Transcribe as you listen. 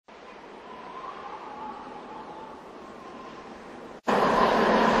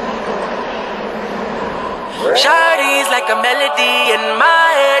a melody in my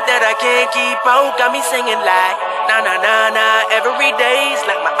head that I can't keep out. Got me singing like na na na na every day's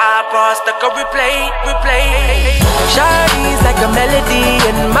like my iPod stuck on replay. Shawty's like a melody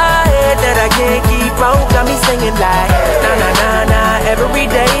in my head that I can't keep out. Got me singing like na na na na every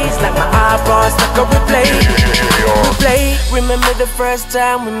day's like my iPod stuck on replay. Remember the first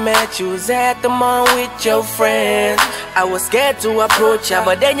time we met, you was at the mall with your friends. I was scared to approach ya,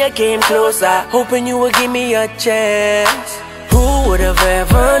 but then you came closer, hoping you would give me a chance. Who would have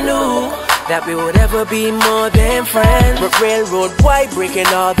ever knew that we would ever be more than friends? But railroad white breaking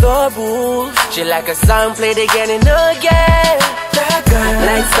all the rules. She like a song played again and again. That girl,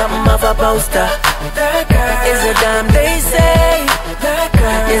 like something of a poster. That girl is a dime, they say. That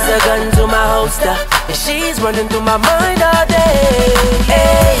girl is a gun to my holster, and she's running through my mind all day.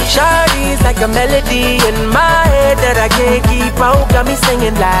 Hey, Shawty's like a melody in my head that I can't keep out. Got me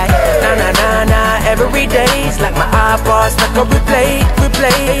singing like na na na na every day's like my iPod stuck on replay.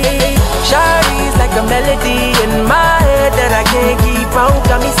 Shawty's like a melody in my head that I can't keep out.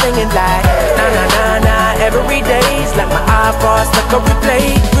 Got me singing like na na na na every day's like my iPod stuck on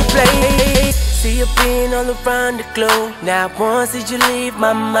replay. See you being all around the globe. Not once did you leave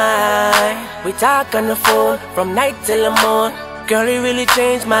my mind. We talk on the phone from night till the morning. Girl, it really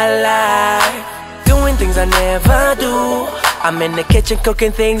changed my life. Doing things I never do. I'm in the kitchen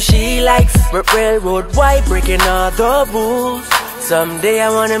cooking things she likes. Railroad white breaking all the rules. Someday I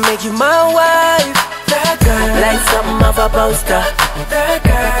wanna make you my wife. That girl, like something of a poster. That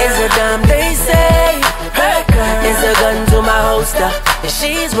girl is a dime, they say. That girl is a gun to my holster, and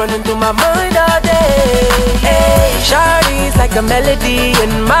she's running through my mind all day. Hey, Shawty's like a melody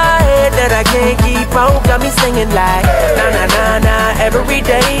in my head that I can't keep out. Got me singing like na na na na every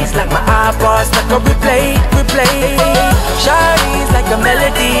day's like my iPod stuck on replay. Shawty's like a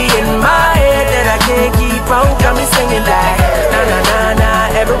melody in my head that I can't keep out. Got me singing like na na na na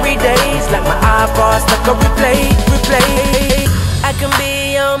every day's like my iPod stuck on replay. I can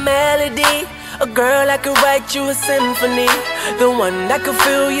be your melody, a girl I could write you a symphony, the one that could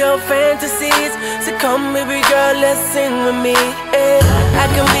fill your fantasies. So come baby girl, let's sing with me. I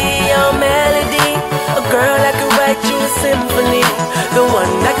can be your melody, a girl I could write you a symphony, the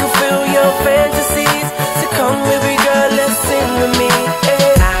one that could fill your fantasies. So come baby girl, let's sing with me.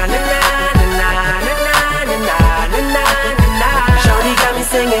 Na na na na na na na na na na. Shawty got me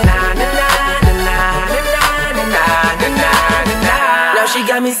singing na na na na na na na na. Now she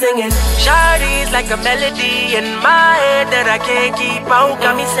got me singing. Shawty's like a melody in my head that I can't keep out.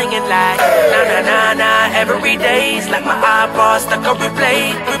 Got me singing like na na na na every day's like my iPod stuck on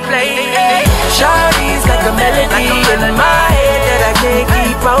replay. Shawty's like a melody in my head that I can't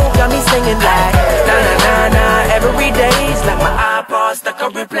keep out. Got me singing like na na na na every day's like my iPod stuck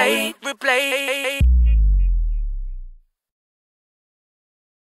on replay.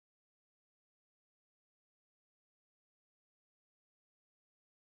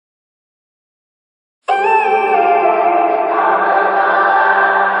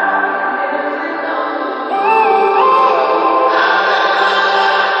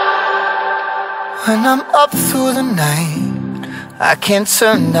 When I'm up through the night, I can't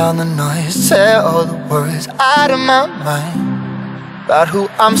turn down the noise. Tear all the worries out of my mind about who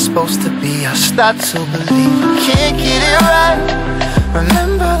I'm supposed to be. I start to believe I can't get it right.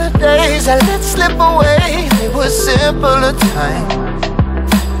 Remember the days I let slip away. They were simpler times.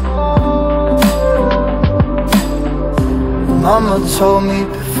 Mama told me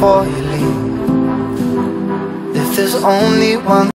before you leave, if there's only one